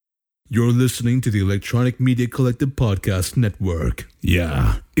You're listening to the Electronic Media Collective Podcast Network.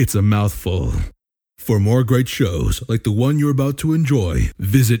 Yeah, it's a mouthful. For more great shows like the one you're about to enjoy,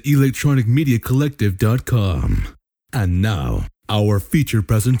 visit electronicmediacollective.com. And now, our feature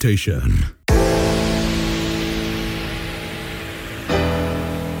presentation.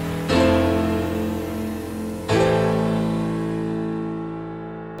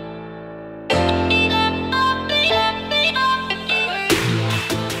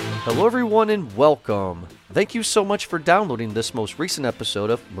 Hello everyone and welcome. Thank you so much for downloading this most recent episode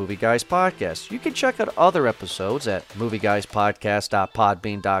of Movie Guys Podcast. You can check out other episodes at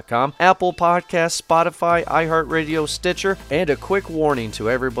movieguyspodcast.podbean.com, Apple Podcasts, Spotify, iHeartRadio, Stitcher, and a quick warning to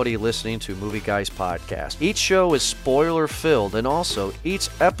everybody listening to Movie Guys Podcast. Each show is spoiler filled and also each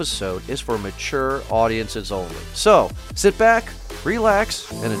episode is for mature audiences only. So, sit back, relax,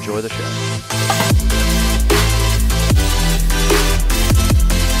 and enjoy the show.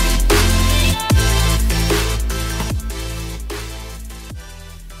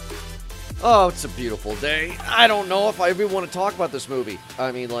 Oh, it's a beautiful day. I don't know if I even want to talk about this movie.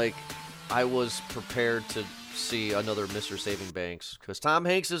 I mean, I was prepared to see another Mr. Saving Banks because Tom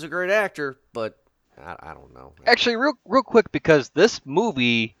Hanks is a great actor, but I don't know. Actually, real quick, because this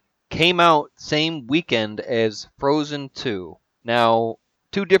movie came out same weekend as Frozen 2. Now,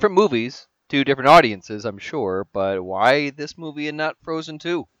 two different movies, two different audiences, I'm sure, but why this movie and not Frozen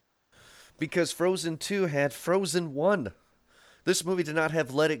 2? Because Frozen 2 had Frozen 1. This movie did not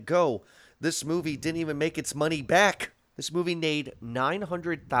have Let It Go. This movie didn't even make its money back. This movie made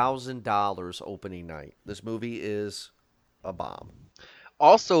 $900,000 opening night. This movie is a bomb.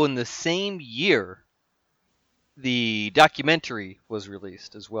 Also, in the same year, the documentary was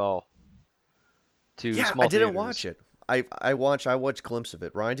released as well. To small I didn't theaters. watch it. I watched glimpse of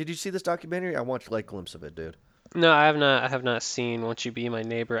it. Ryan, did you see this documentary? I watched glimpse of it, dude. No, I have not seen Won't You Be My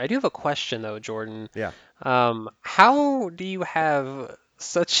Neighbor. I do have a question though, Jordan. Yeah. How do you have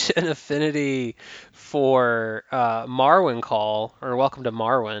such an affinity for Marwen Call or Welcome to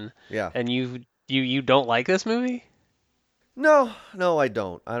Marwen? Yeah. And you don't like this movie? No, I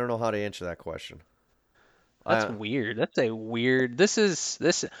don't. I don't know how to answer that question. That's weird. That's a weird. This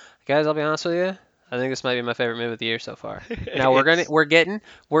guys. I'll be honest with you. I think this might be my favorite movie of the year so far. Now we're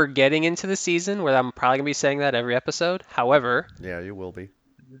getting into the season where I'm probably gonna be saying that every episode. However, yeah, you will be.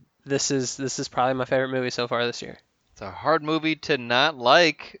 This is probably my favorite movie so far this year. It's a hard movie to not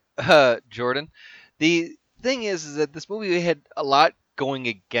like, Jordan. The thing is that this movie had a lot going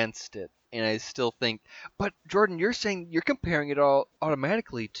against it, and I still think. But Jordan, you're comparing it all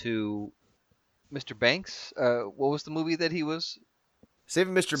automatically to Mr. Banks. What was the movie that he was?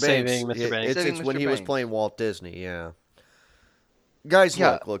 Saving Mr. Banks. Saving Mr. Banks. It's Mr. when he was Banks. playing Walt Disney, yeah. Guys,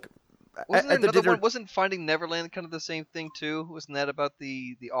 Yeah. look. Wasn't at the another dinner- one? Wasn't Finding Neverland kind of the same thing too? Wasn't that about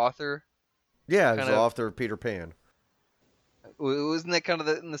the author? Yeah, it was kinda- after Peter Pan. Wasn't that kind of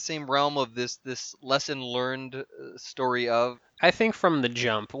in the same realm of this lesson learned story of? I think from the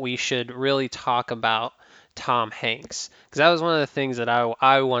jump we should really talk about Tom Hanks because that was one of the things that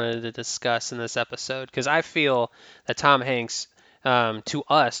I wanted to discuss in this episode because I feel that Tom Hanks to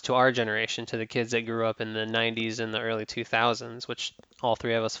us, to our generation, to the kids that grew up in the 90s and the early 2000s, which all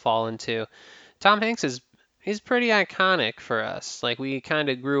three of us fall into, Tom Hanks he's pretty iconic for us. Like, we kind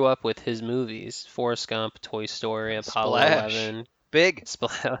of grew up with his movies. Forrest Gump, Toy Story, Apollo Splash. 11. Big.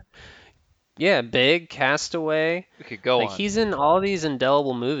 Yeah, Big, Castaway. We could go Like, on. he's in all these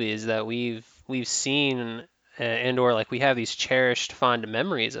indelible movies that we've seen and or like we have these cherished fond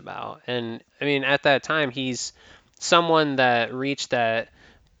memories about. And I mean, at that time, he's someone that reached that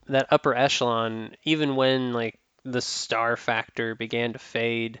upper echelon even when like the star factor began to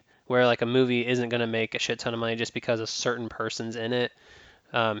fade, where like a movie isn't going to make a shit ton of money just because a certain person's in it.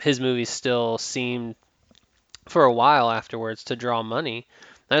 His movies still seemed for a while afterwards to draw money.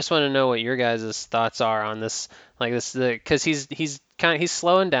 I just want to know what your guys' thoughts are on this, like this, because he's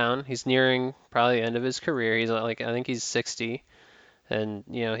slowing down. He's nearing probably the end of his career. He's like, I think he's 60, and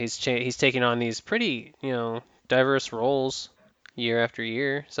he's taking on these pretty diverse roles year after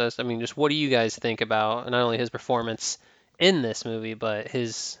year. So I mean, just what do you guys think about not only his performance in this movie, but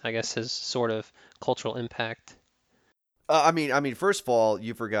his sort of cultural impact? I mean, first of all,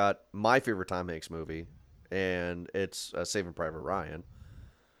 you forgot my favorite Tom Hanks movie, and it's Saving Private Ryan.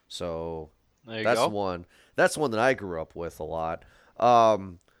 So There you that's go. one. That's one that I grew up with a lot.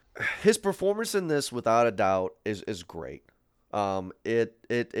 His performance in this, without a doubt, is great.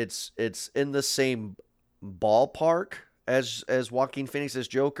 It's in the same ballpark as Joaquin Phoenix's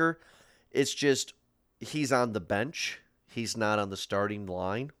Joker. It's just he's on the bench. He's not on the starting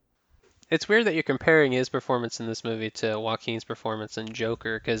line. It's weird that you're comparing his performance in this movie to Joaquin's performance in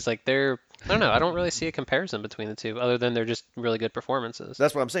Joker, because like I don't know, I don't really see a comparison between the two, other than they're just really good performances.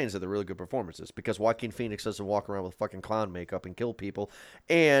 That's what I'm saying, is that they're really good performances, because Joaquin Phoenix doesn't walk around with fucking clown makeup and kill people,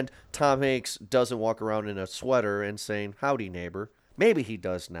 and Tom Hanks doesn't walk around in a sweater and saying, howdy, neighbor. Maybe he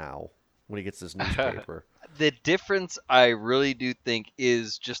does now when he gets his newspaper. The difference, I really do think,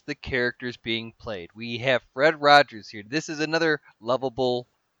 is just the characters being played. We have Fred Rogers here. This is another lovable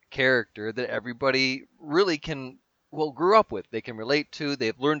character that everybody really grew up with. They can relate to.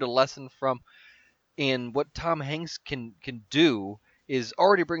 They've learned a lesson from. And what Tom Hanks can do is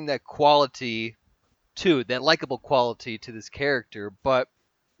already bring that quality that likable quality to this character. But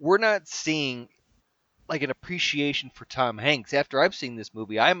we're not seeing like an appreciation for Tom Hanks. After I've seen this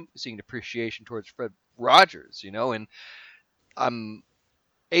movie, I'm seeing an appreciation towards Fred Rogers, and I'm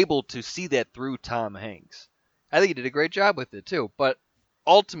able to see that through Tom Hanks. I think he did a great job with it too, but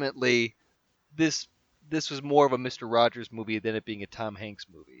ultimately this was more of a Mr. Rogers movie than it being a Tom Hanks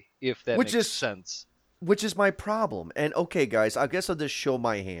movie, if that makes sense. Which is my problem. And okay, guys, I guess I'll just show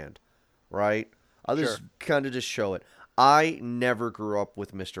my hand, right? I'll just kind of just show it. I never grew up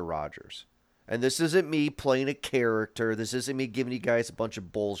with Mr. Rogers. And this isn't me playing a character. This isn't me giving you guys a bunch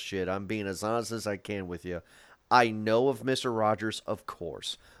of bullshit. I'm being as honest as I can with you. I know of Mr. Rogers, of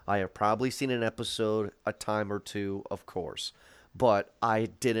course. I have probably seen an episode a time or two, of course. But I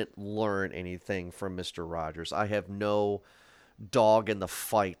didn't learn anything from Mr. Rogers. I have no dog in the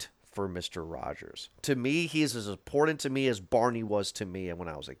fight for Mr. Rogers. To me, he is as important to me as Barney was to me when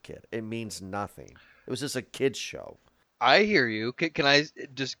I was a kid. It means nothing. It was just a kid's show. I hear you. Can I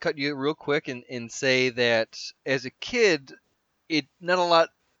just cut you real quick and say that as a kid, not a lot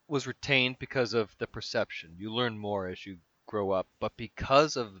was retained because of the perception. You learn more as you grow up. But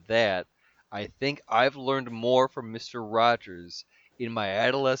because of that, I think I've learned more from Mr. Rogers in my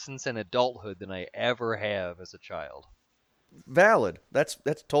adolescence and adulthood than I ever have as a child. Valid. That's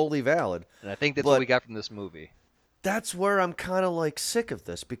totally valid. And I think that's what we got from this movie. That's where I'm kind of like sick of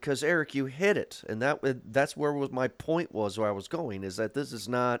this, because Eric, you hit it, and that's where my point was, where I was going, is that this is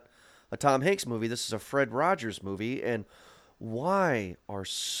not a Tom Hanks movie. This is a Fred Rogers movie, and why are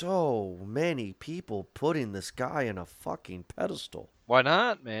so many people putting this guy in a fucking pedestal? Why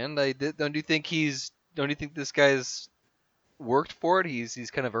not, man? Don't you think this guy's worked for it?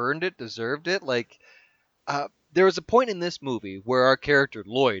 He's kind of earned it, deserved it. Like, there was a point in this movie where our character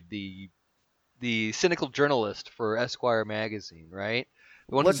Lloyd, the cynical journalist for Esquire magazine, right?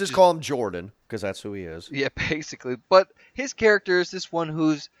 Let's just call him Jordan, because that's who he is. Yeah, basically. But his character is this one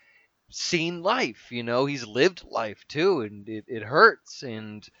who's seen life, he's lived life too, and it hurts,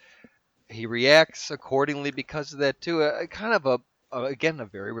 and he reacts accordingly because of that too. Kind of again, a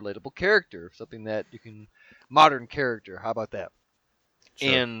very relatable character, something that modern character. How about that?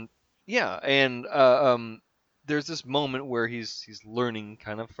 Sure. And yeah, and there's this moment where he's learning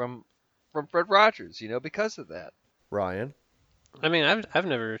kind of from Fred Rogers, because of that. Ryan? I mean, I've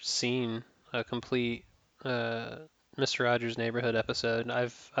never seen a complete Mr. Rogers' Neighborhood episode. I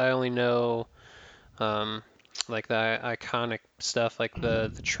only know like the iconic stuff, like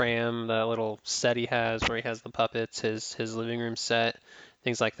the tram, that little set he has where he has the puppets, his living room set,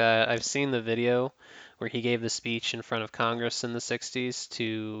 things like that. I've seen the video where he gave the speech in front of Congress in the 60s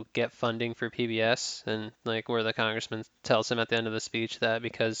to get funding for PBS, and like where the congressman tells him at the end of the speech that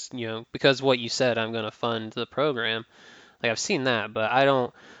because what you said, I'm going to fund the program. Like, I've seen that, but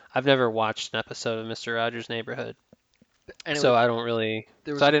I've never watched an episode of Mr. Rogers' Neighborhood. So I didn't really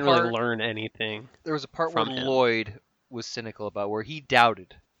learn anything. There was a part where Lloyd was cynical about, where he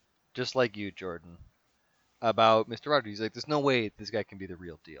doubted, just like you, Jordan, about Mr. Rogers. He's like, there's no way this guy can be the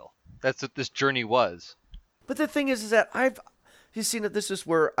real deal. That's what this journey was. But the thing is that you've seen that this is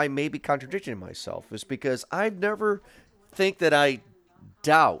where I may be contradicting myself, is because I never think that I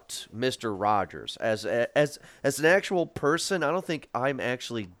doubt Mr. Rogers as an actual person. I don't think I'm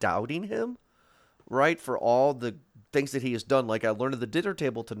actually doubting him, right, for all the things that he has done. Like, I learned at the dinner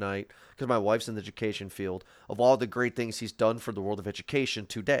table tonight, because my wife's in the education field, of all the great things he's done for the world of education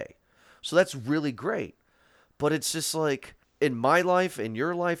today. So that's really great. But it's just like, in my life, in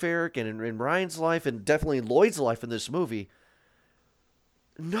your life, Eric, and in Ryan's life, and definitely in Lloyd's life in this movie,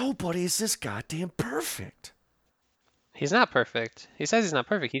 nobody is this goddamn perfect. He's not perfect. He says he's not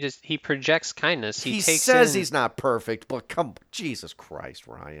perfect. He projects kindness. He says he's not perfect, but Jesus Christ,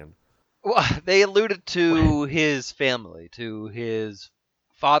 Ryan. Well, they alluded to his family, to his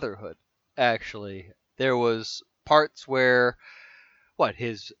fatherhood, actually. There was parts where,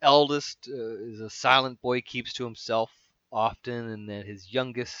 his eldest is a silent boy, keeps to himself often, and then his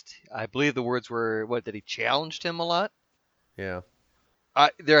youngest, I believe the words were, that he challenged him a lot? Yeah.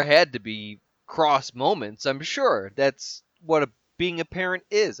 there had to be cross moments. I'm sure that's what being a parent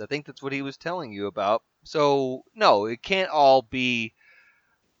is. I think that's what he was telling you about. So no, it can't all be.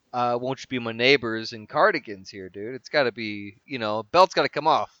 Won't you be my neighbors in cardigans here, dude? It's got to be, belt's got to come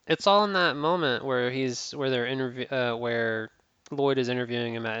off. It's all in that moment where where Lloyd is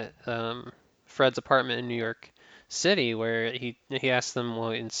interviewing him at Fred's apartment in New York City, where he asked them,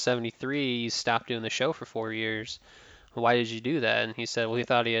 well, in '73 you stopped doing the show for 4 years. Why did you do that? And he said, well, he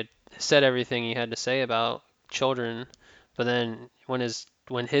thought he had said everything he had to say about children, but then when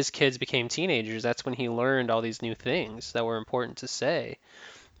his kids became teenagers, that's when he learned all these new things that were important to say,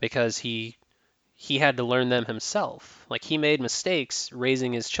 because he had to learn them himself. Like, he made mistakes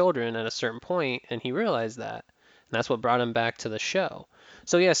raising his children at a certain point, and he realized that. And that's what brought him back to the show.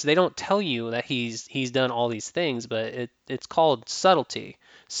 So yes, they don't tell you that he's done all these things, but it's called subtlety,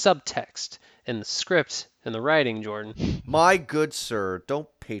 subtext in the script and the writing, Jordan. My good sir, don't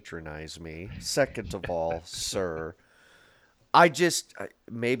patronize me. Second of all, sir, I just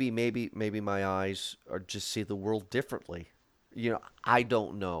maybe my eyes are just see the world differently. I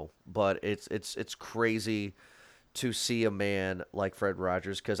don't know, but it's crazy to see a man like Fred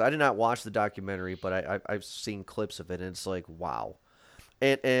Rogers, because I did not watch the documentary, but I've seen clips of it, and it's like, wow.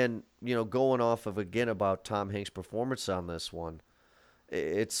 And going off of again about Tom Hanks' performance on this one,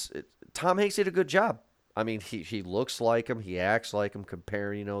 Tom Hanks did a good job. I mean, he looks like him, he acts like him.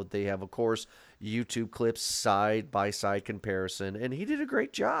 Comparing, they have, of course, YouTube clips side by side comparison, and he did a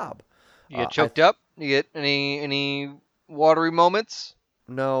great job. You get choked up? You get any watery moments?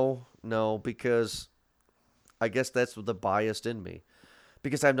 No, because I guess that's the bias in me.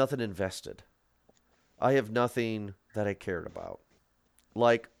 Because I have nothing invested. I have nothing that I cared about.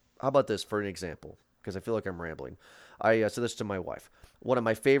 Like, how about this for an example? Because I feel like I'm rambling. I said this to my wife. One of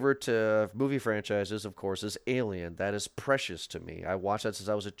my favorite movie franchises, of course, is Alien. That is precious to me. I watched that since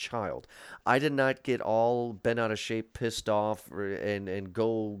I was a child. I did not get all bent out of shape, pissed off, and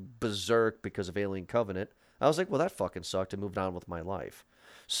go berserk because of Alien Covenant. I was like, well, that fucking sucked, and moved on with my life.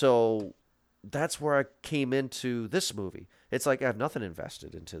 So that's where I came into this movie. It's like I have nothing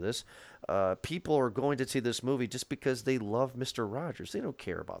invested into this. People are going to see this movie just because they love Mr. Rogers. They don't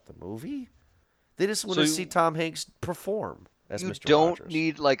care about the movie. They just want to see Tom Hanks perform as Mr. Rogers. You don't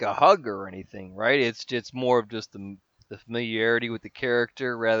need like a hug or anything, right? It's more of just the familiarity with the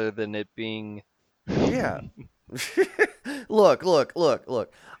character rather than it being. Yeah. Look.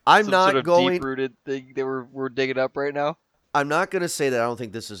 I'm some not sort of going. Deep-rooted thing that we're digging up right now. I'm not going to say that I don't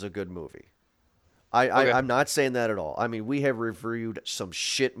think this is a good movie. I'm not saying that at all. I mean, we have reviewed some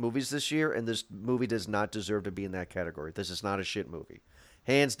shit movies this year, and this movie does not deserve to be in that category. This is not a shit movie.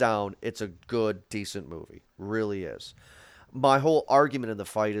 Hands down, it's a good, decent movie. Really is. My whole argument in the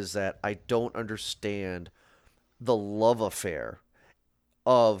fight is that I don't understand the love affair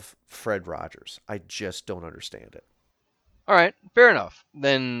of Fred Rogers. I just don't understand it. All right, fair enough.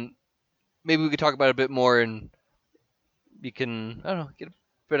 Then maybe we could talk about it a bit more, and you can, I don't know, get a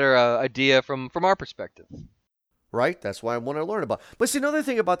better idea from our perspective. Right? That's why I want to learn about. But see, another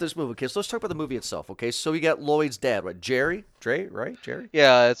thing about this movie, okay, so let's talk about the movie itself, okay? So you got Lloyd's dad, right? Jerry, right? Jerry?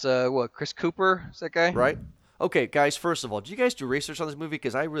 Yeah, it's, Chris Cooper, is that guy? Right? Okay, guys, first of all, did you guys do research on this movie?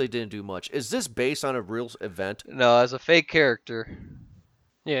 Because I really didn't do much. Is this based on a real event? No, as a fake character.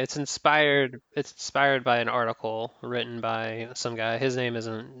 Yeah, it's inspired by an article written by some guy. His name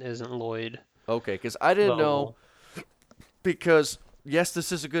isn't Lloyd. Okay, because I didn't know. Because yes,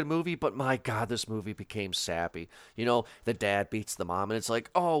 this is a good movie, but my God, this movie became sappy. The dad beats the mom, and it's like,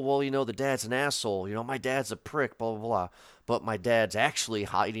 oh, well, the dad's an asshole. My dad's a prick, blah, blah, blah. But my dad's actually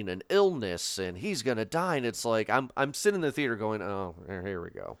hiding an illness, and he's going to die. And it's like, I'm sitting in the theater going, oh, here we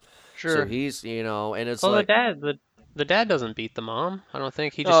go. Sure. So he's, and it's well, like. The dad doesn't beat the mom. I don't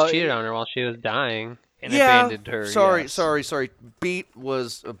think. He just cheated on her while she was dying. And abandoned her. Sorry. Beat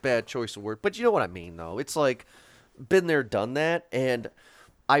was a bad choice of word. But you know what I mean, though. It's like, been there, done that, and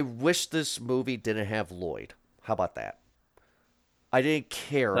I wish this movie didn't have Lloyd. How about that? I didn't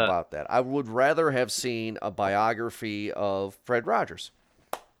care about that. I would rather have seen a biography of Fred Rogers.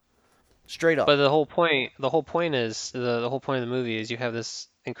 Straight up. But the whole point of the movie is you have this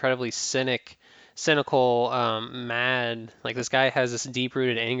incredibly cynical, mad, like, this guy has this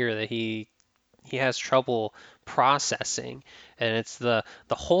deep-rooted anger that he has trouble processing, and it's the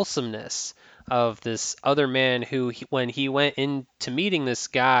wholesomeness of this other man who, when he went into meeting this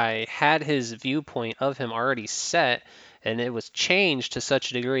guy, had his viewpoint of him already set, and it was changed to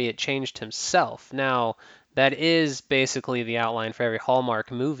such a degree it changed himself. Now, that is basically the outline for every Hallmark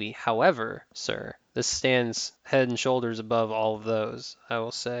movie. However, sir, this stands head and shoulders above all of those, I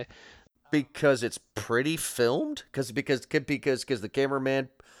will say. because it's pretty filmed? Because the cameraman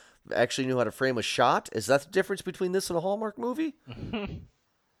actually knew how to frame a shot? Is that the difference between this and a Hallmark movie?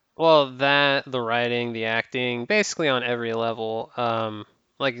 Well, the writing, the acting, basically on every level.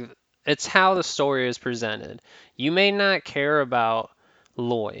 Like it's how the story is presented. You may not care about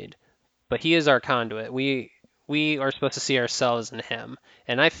Lloyd, but he is our conduit. We are supposed to see ourselves in him.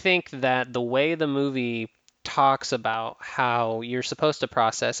 And I think that the way the movie talks about how you're supposed to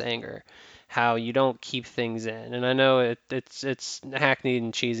process anger, how you don't keep things in. And I know it's hackneyed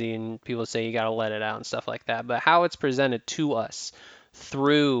and cheesy and people say you got to let it out and stuff like that, but how it's presented to us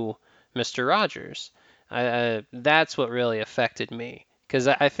through Mr. Rogers, that's what really affected me. Because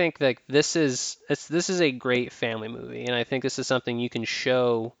I think that this is a great family movie, and I think this is something you can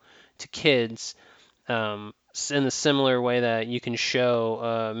show to kids in the similar way that you can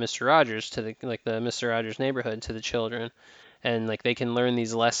show Mr. Rogers to the Mr. Rogers Neighborhood to the children, and like they can learn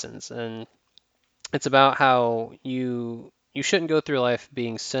these lessons. And it's about how you shouldn't go through life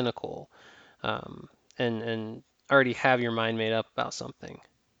being cynical, and already have your mind made up about something.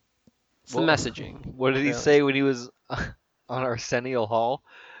 It's the Well, messaging. What did he really. say when he was on Arsenio Hall?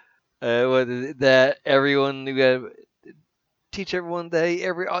 That everyone you gotta teach everyone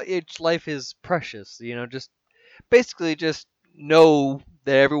that each life is precious. Just basically just know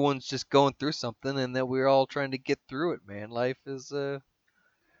that everyone's just going through something and that we're all trying to get through it, man. Life is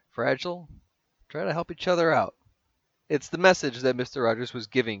fragile. Try to help each other out. It's the message that Mr. Rogers was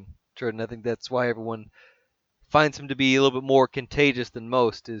giving, Jordan. I think that's why everyone finds him to be a little bit more contagious than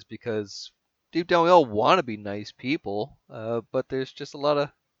most, is because deep down we all want to be nice people, but there's just a lot of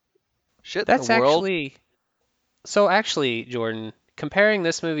shit in That's the world. actually, Jordan, comparing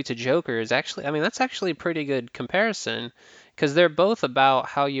this movie to Joker is actually, I mean, that's actually a pretty good comparison because they're both about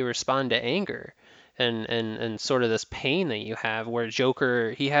how you respond to anger and sort of this pain that you have where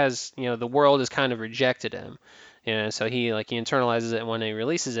Joker, he has, the world has kind of rejected him. So he internalizes it, and when he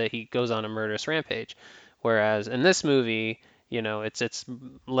releases it, he goes on a murderous rampage. Whereas in this movie, it's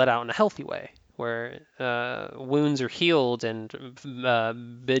let out in a healthy way where wounds are healed and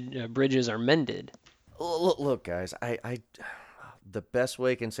bridges are mended. Look, guys, the best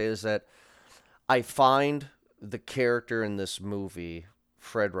way I can say is that I find the character in this movie,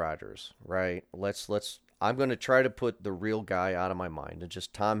 Fred Rogers, right? I'm going to try to put the real guy out of my mind and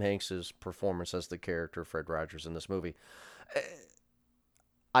just Tom Hanks's performance as the character Fred Rogers in this movie.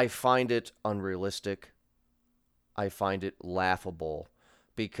 I find it unrealistic. I find it laughable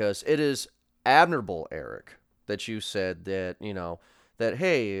because it is admirable, Eric, that you said that, that,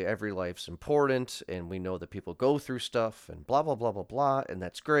 hey, every life's important and we know that people go through stuff and blah, blah, blah, blah, blah, and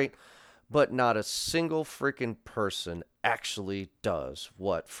that's great. But not a single freaking person actually does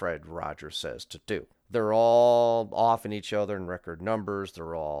what Fred Rogers says to do. They're all off in each other in record numbers.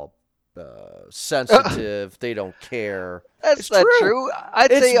 They're all sensitive. They don't care. That's It's not true. true.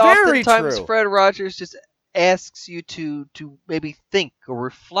 I'd It's say very oftentimes true. Fred Rogers just asks you to maybe think or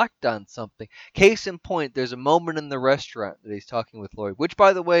reflect on something. Case in point, there's a moment in the restaurant that he's talking with Lloyd, which,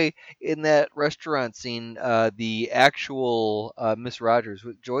 by the way, in that restaurant scene, the actual Miss Rogers,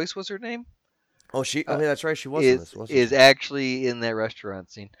 Joyce was her name? Oh, that's right. She was in this, wasn't Is she? actually in that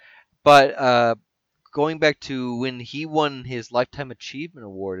restaurant scene. But going back to when he won his Lifetime Achievement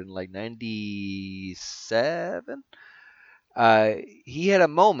Award in like '97, he had a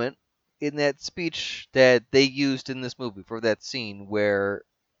moment in that speech that they used in this movie for that scene where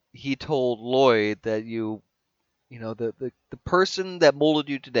he told Lloyd that the person that molded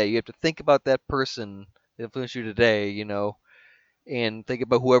you today, you have to think about that person that influenced you today, and think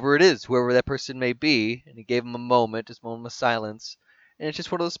about whoever it is, whoever that person may be. And he gave him a moment, just a moment of silence. And it's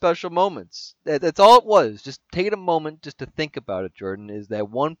just one of those special moments. That's all it was. Just taking a moment just to think about it, Jordan, is that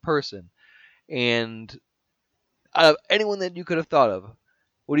one person. And out of anyone that you could have thought of,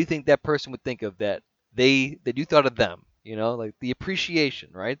 what do you think that person would think of that you thought of them? Like the appreciation,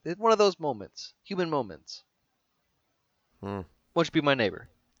 right? It's one of those moments, human moments. Hmm. Won't you be my neighbor?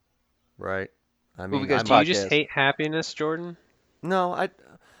 Right. I Movie mean, Guys Do you podcast. just hate happiness, Jordan? no,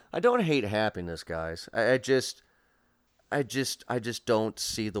 I don't hate happiness, guys. I just don't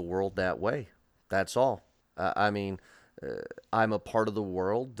see the world that way. That's all. I mean, I'm a part of the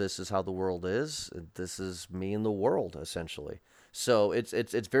world. This is how the world is. This is me in the world, essentially. So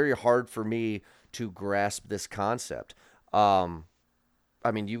it's very hard for me to grasp this concept. I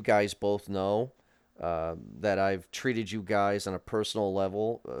mean, you guys both know that I've treated you guys on a personal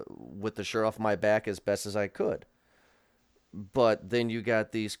level with the shirt off my back as best as I could. But then you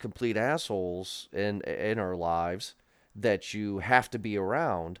got these complete assholes in our lives that you have to be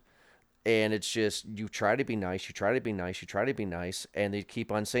around. And it's just, you try to be nice, you try to be nice, you try to be nice, and they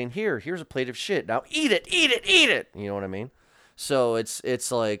keep on saying, here's a plate of shit. Now eat it, eat it, eat it. You know what I mean? So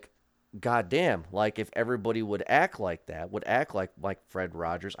it's like, goddamn, like if everybody would act like that, would act like Fred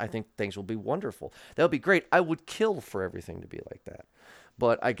Rogers, I think things will be wonderful. That would be great. I would kill for everything to be like that.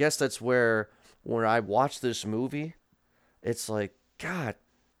 But I guess that's where when I watch this movie, it's like, God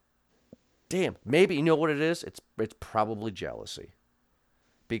damn. Maybe, you know what it is? It's probably jealousy.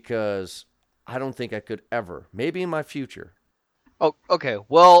 Because I don't think I could ever, maybe in my future. Oh, okay.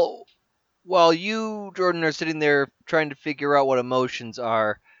 Well, while you, Jordan, are sitting there trying to figure out what emotions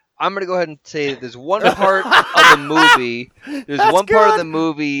are, I'm gonna go ahead and say that there's one part of the movie. There's That's one part of good. the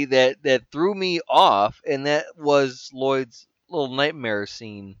movie that threw me off, and that was Lloyd's little nightmare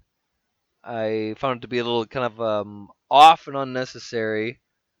scene. I found it to be a little kind of off and unnecessary.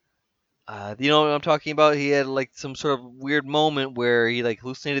 You know what I'm talking about? He had like some sort of weird moment where he like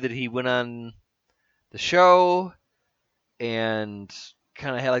hallucinated that he went on the show and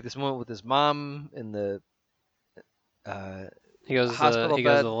kind of had like this moment with his mom in the uh, hospital He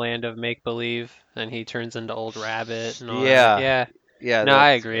goes to bed. the land of make believe, and he turns into Old Rabbit and all Yeah, that. Yeah. yeah, No,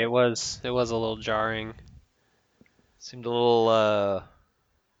 I that agree. It was a little jarring. seemed a little, a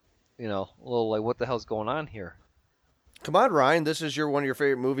little like what the hell's going on here? Come on, Ryan. This is one of your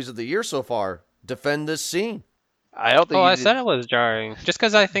favorite movies of the year so far. Defend this scene. I don't think Oh, you I did. said it was jarring. Just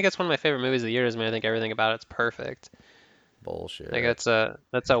because I think it's one of my favorite movies of the year doesn't mean I think everything about it's perfect. Bullshit. Like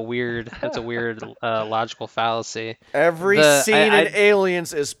that's a weird logical fallacy. Every The scene I in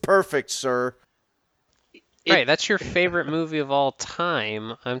Aliens is perfect, sir. Right, that's your favorite movie of all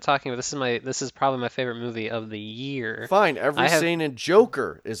time. I'm talking about this is probably my favorite movie of the year. Fine. Every I have scene in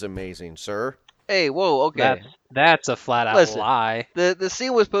Joker is amazing, sir. Hey, whoa, okay. that's a flat out Listen, lie. the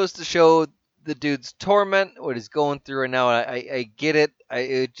scene was supposed to show the dude's torment, what he's going through right now. I get it.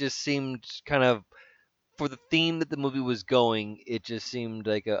 It just seemed kind of for the theme that the movie was going. It just seemed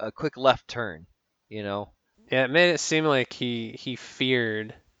like a quick left turn, you know. Yeah, it made it seem like he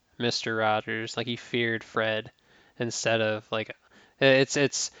feared Mr. Rogers, like he feared Fred instead of like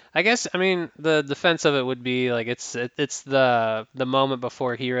it's I guess I mean the defense of it would be like it's the moment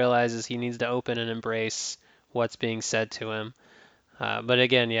before he realizes he needs to open and embrace what's being said to him. But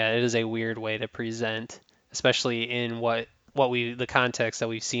again, yeah, it is a weird way to present, especially in the context that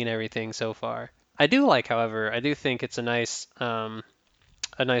we've seen everything so far. I do like, however, I do think it's a nice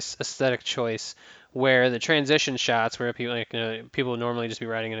aesthetic choice where the transition shots where people like people would normally just be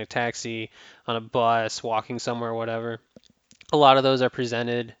riding in a taxi, on a bus, walking somewhere, whatever. A lot of those are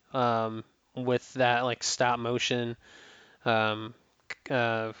presented with that like stop motion um,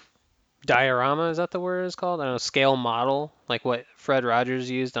 uh, diorama. Is that the word it's called? I don't know, scale model, like what Fred Rogers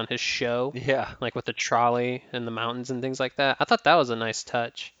used on his show, Yeah, like with the trolley and the mountains and things like that. I thought that was a nice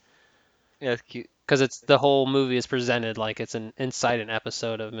touch yeah, it's cute. because it's the whole movie is presented like it's inside an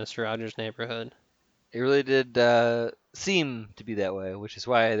episode of Mr. Rogers' Neighborhood. It really did seem to be that way, which is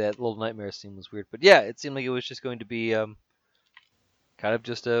why that little nightmare scene was weird. But yeah, it seemed like it was just going to be kind of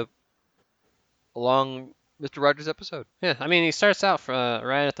just a long Mr. Rogers episode. Yeah, I mean, he starts out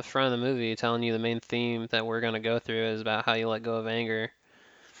right at the front of the movie telling you the main theme that we're going to go through is about how you let go of anger,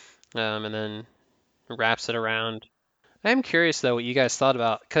 and then wraps it around. I'm curious, though, what you guys thought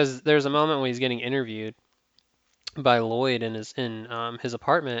about, because there's a moment when he's getting interviewed by Lloyd in his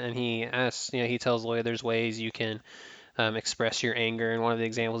apartment, and he asks, he tells Lloyd there's ways you can express your anger, and one of the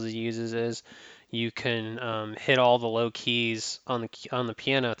examples he uses is you can hit all the low keys on the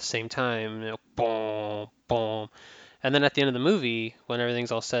piano at the same time, boom, boom, and then at the end of the movie, when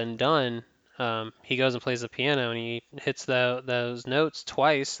everything's all said and done, he goes and plays the piano and he hits those notes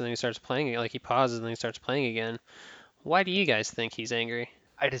twice, and then he starts playing it. Like he pauses and then he starts playing again. Why do you guys think he's angry?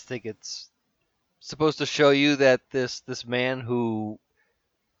 I just think it's supposed to show you that this man who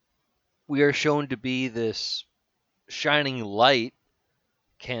we are shown to be this shining light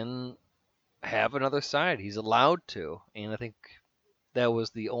can have another side. He's allowed to, and I think that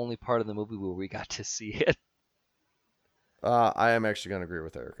was the only part of the movie where we got to see it. I am actually going to agree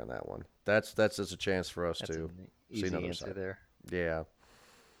with Eric on that one. That's just a chance for us That's to an see easy another answer side. there. Yeah.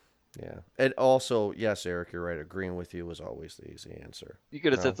 Yeah. And also, yes, Eric, you're right. Agreeing with you was always the easy answer. You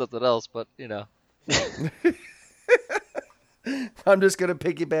could have said something else, but I'm just going to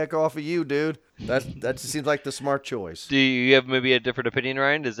piggyback off of you, dude. That just seems like the smart choice. Do you have maybe a different opinion,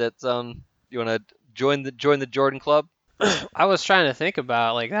 Ryan? Does that sound? You want to join the Jordan Club? I was trying to think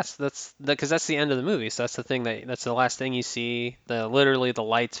about like because that's the end of the movie, so that's the thing that's the last thing you see. Literally the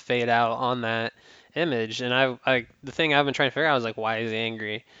lights fade out on that image, and the thing I've been trying to figure out is like why is he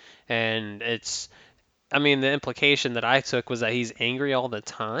angry, and it's I mean, the implication that I took was that he's angry all the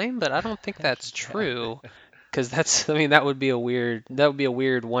time, but I don't think that's true. Because I mean, that would be a weird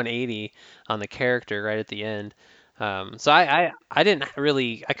 180 on the character right at the end. So I couldn't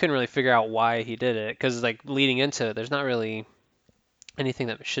really figure out why he did it. Because like leading into it, there's not really anything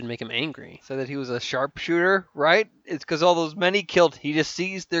that should make him angry. Said that he was a sharpshooter, right? It's because all those men he killed, he just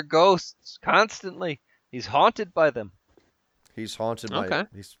sees their ghosts constantly. He's haunted by them. He's haunted by Okay.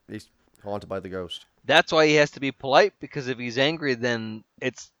 he's haunted by the ghost. That's why he has to be polite, because if he's angry, then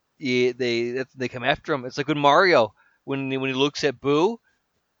they come after him. It's like with Mario when he looks at Boo,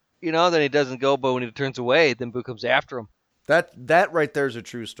 then he doesn't go, but when he turns away, then Boo comes after him. That right there is a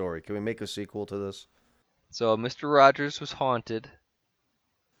true story. Can we make a sequel to this? So Mr. Rogers was haunted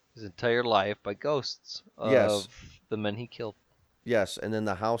his entire life by ghosts of Yes. the men he killed. Yes, and then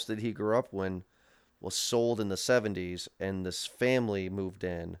the house that he grew up in was sold in the 70s, and this family moved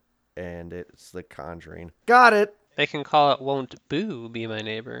in, and it's The Conjuring. Got it! They can call it "Won't Boo Be My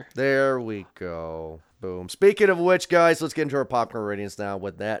Neighbor." There we go. Boom. Speaking of which, guys, let's get into our popcorn ratings now.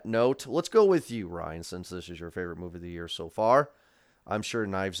 With that note, let's go with you, Ryan, since this is your favorite movie of the year so far. I'm sure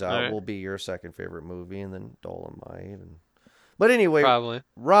Knives Out All right. will be your second favorite movie, and then Dolomite. But anyway, Probably.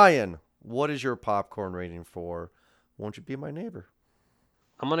 Ryan, what is your popcorn rating for Won't You Be My Neighbor?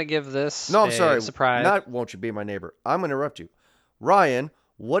 I'm gonna give this No, I'm a sorry. surprise. Not Won't You Be My Neighbor. I'm going to interrupt you. Ryan,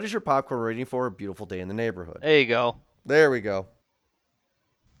 what is your popcorn rating for A Beautiful Day in the Neighborhood? There you go. There we go.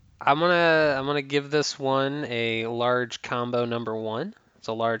 I'm gonna give this one a large combo number 1. It's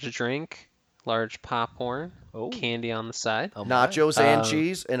a large drink, large popcorn, candy on the side. Oh, Nachos and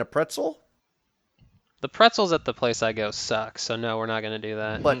cheese and a pretzel? The pretzels at the place I go suck, so no, we're not gonna do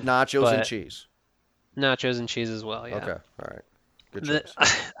that. But nachos and But- cheese. Nachos and cheese as well, yeah. Okay. All right. Good The-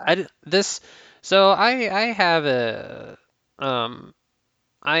 choice. I have a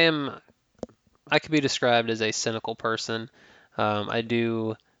I could be described as a cynical person. I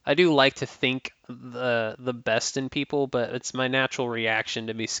do like to think the best in people, but it's my natural reaction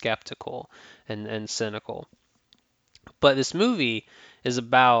to be skeptical and cynical. But this movie is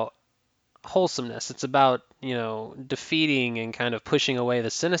about wholesomeness. It's about, defeating and kind of pushing away the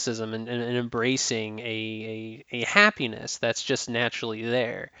cynicism and embracing a happiness that's just naturally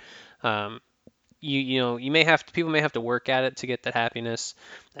there. People may have to work at it to get that happiness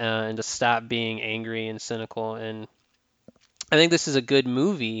and to stop being angry and cynical. And I think this is a good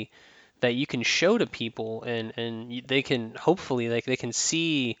movie that you can show to people, and they can hopefully they can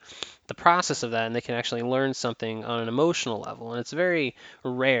see the process of that, and they can actually learn something on an emotional level. And it's very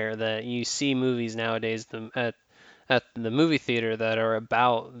rare that you see movies nowadays at the movie theater that are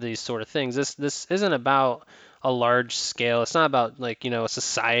about these sort of things. This isn't about a large scale. It's not about a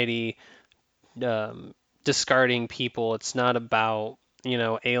society discarding people. It's not about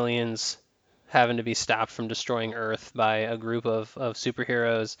aliens having to be stopped from destroying Earth by a group of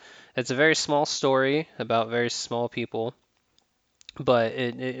superheroes. It's a very small story about very small people, but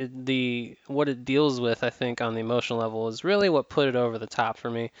what it deals with, I think, on the emotional level is really what put it over the top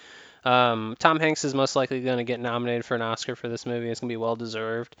for me. Tom Hanks is most likely going to get nominated for an Oscar for this movie. It's going to be well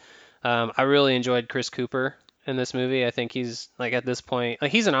deserved. I really enjoyed Chris Cooper in this movie. I think he's at this point,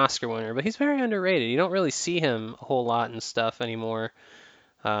 he's an Oscar winner, but he's very underrated. You don't really see him a whole lot in stuff anymore.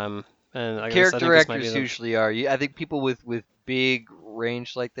 And I guess I think Character this might be actors usually are. I think people with big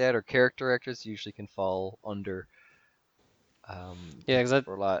range like that, or character actors, usually can fall under. Yeah, because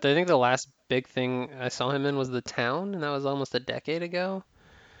for a lot. I think the last big thing I saw him in was The Town, and that was almost a decade ago.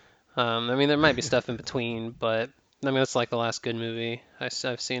 I mean, there might be stuff in between, but I mean, it's like the last good movie I've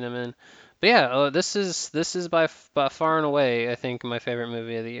seen him in. But yeah, this is by far and away, I think, my favorite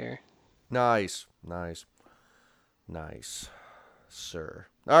movie of the year. Nice, sir.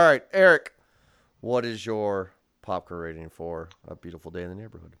 All right, Eric, what is your popcorn rating for A Beautiful Day in the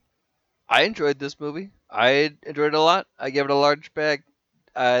Neighborhood? I enjoyed this movie. I enjoyed it a lot. I gave it a large bag.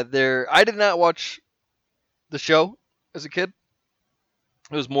 I did not watch the show as a kid.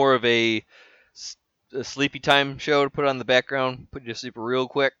 It was more of a sleepy time show to put on the background, put you to sleep real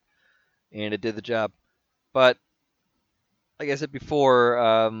quick, and it did the job. But like I said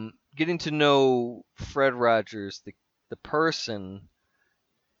before, getting to know Fred Rogers, the person,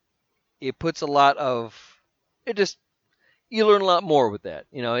 it puts a lot of you learn a lot more with that.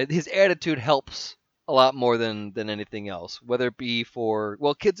 His attitude helps a lot more than anything else, whether it be for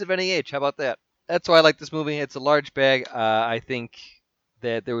kids of any age. How about that? That's why I like this movie. It's a large bag. I think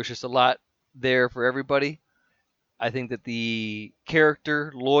that there was just a lot there for everybody. I think that the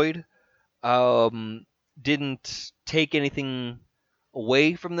character Lloyd didn't take anything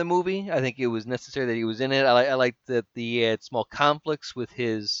away from the movie. I think it was necessary that he was in it. I liked that he had small conflicts with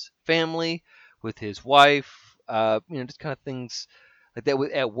his family, with his wife. Just kind of things like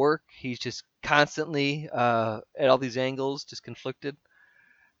that. At work, he's just constantly at all these angles, just conflicted.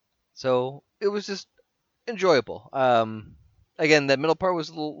 So it was just enjoyable. Again, that middle part was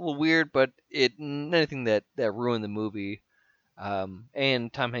a little weird, but anything that ruined the movie.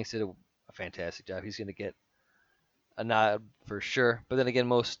 And Tom Hanks did a fantastic job. He's going to get a nod for sure. But then again,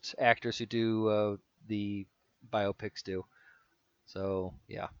 most actors who do the biopics do. So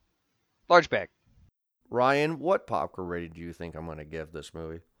yeah, large bag. Ryan, what popcorn rating do you think I'm going to give this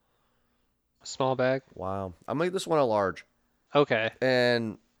movie? Small bag. Wow. I'll make this one a large. Okay.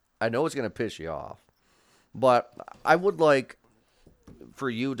 And I know it's going to piss you off, but I would like for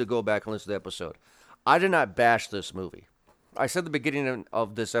you to go back and listen to the episode. I did not bash this movie. I said at the beginning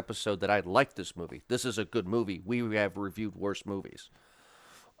of this episode that I liked this movie. This is a good movie. We have reviewed worse movies.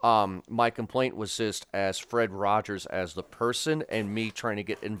 My complaint was just as Fred Rogers as the person and me trying to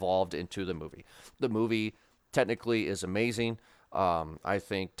get involved into the movie. The movie technically is amazing. I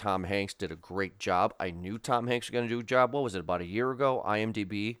think Tom Hanks did a great job. I knew Tom Hanks was going to do a job. What was it, about a year ago?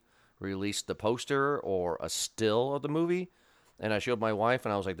 IMDb released the poster or a still of the movie, and I showed my wife,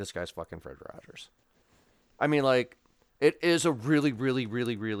 and I was like, this guy's fucking Fred Rogers. I mean, like, it is a really, really,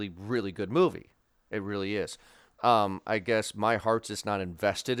 really, really, really good movie. It really is. I guess my heart's just not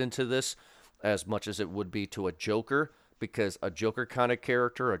invested into this as much as it would be to a Joker, because a Joker kind of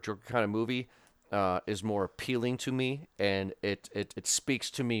character, a Joker kind of movie is more appealing to me, and it speaks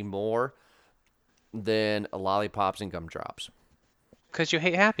to me more than lollipops and gumdrops. Because you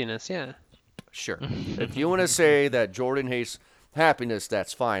hate happiness, yeah. Sure. If you want to say that Jordan hates happiness,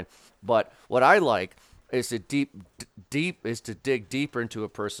 that's fine. But what I like is to dig deeper into a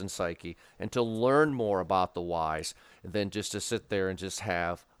person's psyche and to learn more about the whys than just to sit there and just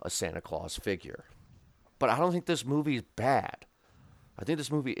have a Santa Claus figure. But I don't think this movie is bad. I think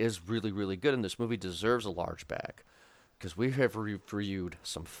this movie is really, really good, and this movie deserves a large bag because we have reviewed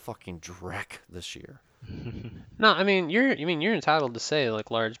some fucking dreck this year. No, I mean you're entitled to say like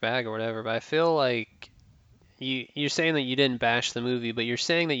large bag or whatever, but I feel like you're saying that you didn't bash the movie, but you're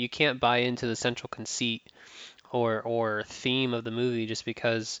saying that you can't buy into the central conceit or theme of the movie just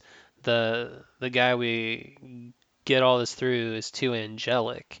because the guy we get all this through is too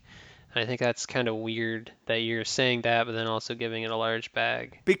angelic. And I think that's kind of weird that you're saying that, but then also giving it a large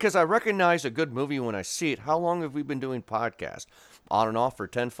bag. Because I recognize a good movie when I see it. How long have we been doing podcasts? On and off for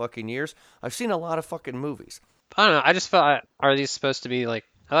 10 fucking years. I've seen a lot of fucking movies. I don't know. I just felt, are these supposed to be like,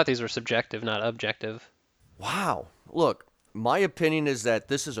 I thought these were subjective, not objective. Wow. Look, my opinion is that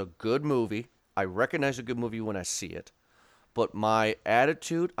this is a good movie. I recognize a good movie when I see it. But my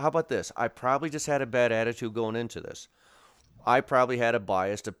attitude, how about this? I probably just had a bad attitude going into this. I probably had a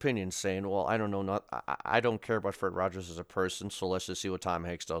biased opinion saying, well, I don't know, I don't care about Fred Rogers as a person, so let's just see what Tom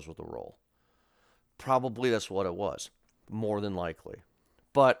Hanks does with the role. Probably that's what it was, more than likely.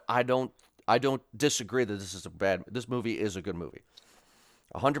 But I don't disagree that this movie is a good movie.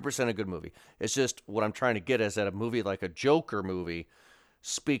 100% a good movie. It's just what I'm trying to get is that a movie like a Joker movie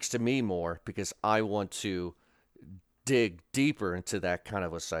speaks to me more because I want to dig deeper into that kind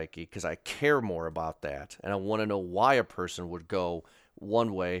of a psyche because I care more about that, and I want to know why a person would go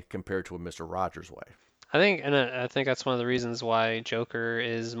one way compared to a Mr. Rogers way. I think that's one of the reasons why Joker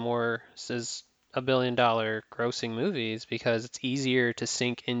is $1 billion grossing movies, because it's easier to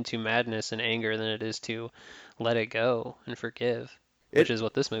sink into madness and anger than it is to let it go and forgive, which is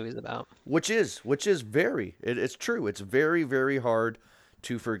what this movie is about. Which is it's true. It's very, very hard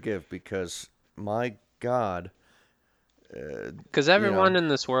to forgive because, my God. Because everyone in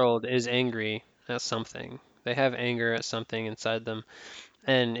this world is angry at something. They have anger at something inside them,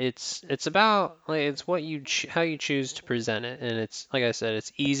 and it's about like it's what how you choose to present it. And it's like I said,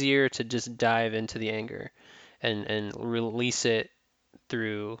 it's easier to just dive into the anger, and release it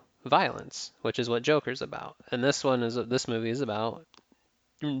through violence, which is what Joker's about. And this movie is about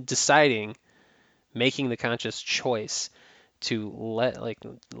deciding, making the conscious choice to let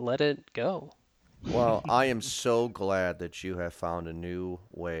it go. Well, I am so glad that you have found a new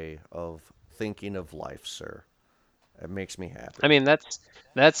way of thinking of life, sir. It makes me happy. I mean,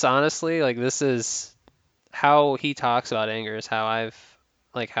 that's honestly, like, this is how he talks about anger is how I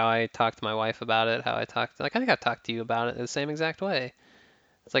talk to my wife about it, I think I've talked to you about it the same exact way.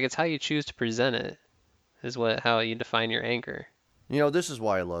 It's like, it's how you choose to present it is how you define your anger. You know, this is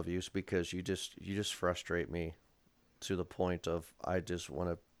why I love you, is because you just frustrate me to the point of I just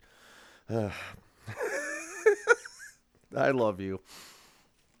want to I love you.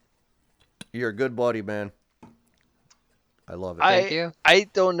 You're a good buddy, man. I love it. Thank you. I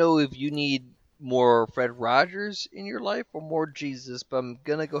don't know if you need more Fred Rogers in your life or more Jesus, but I'm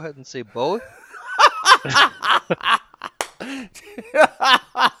going to go ahead and say both.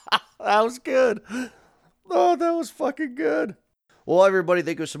 That was good. Oh, that was fucking good. Well, everybody,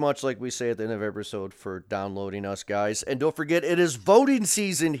 thank you so much, like we say at the end of every episode, for downloading us, guys. And don't forget, it is voting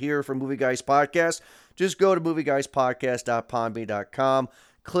season here for Movie Guys Podcast. Just go to movieguyspodcast.podbean.com.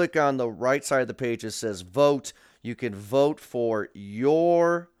 Click on the right side of the page that says vote. You can vote for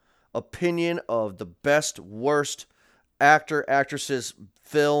your opinion of the best, worst actor, actresses,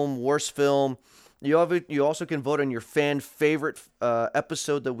 film, worst film. You also can vote on your fan favorite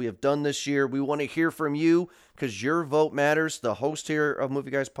episode that we have done this year. We want to hear from you because your vote matters. The host here of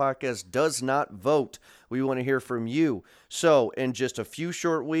Movie Guys Podcast does not vote. We want to hear from you. So in just a few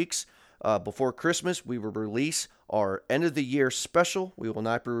short weeks before Christmas, we will release our end of the year special. We will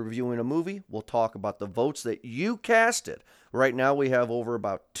not be reviewing a movie. We'll talk about the votes that you casted. Right now, we have over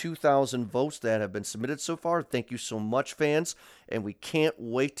about 2,000 votes that have been submitted so far. Thank you so much, fans. And we can't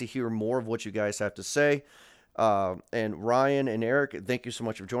wait to hear more of what you guys have to say. And Ryan and Eric, thank you so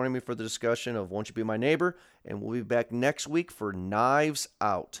much for joining me for the discussion of Won't You Be My Neighbor? And we'll be back next week for Knives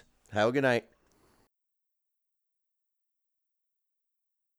Out. Have a good night.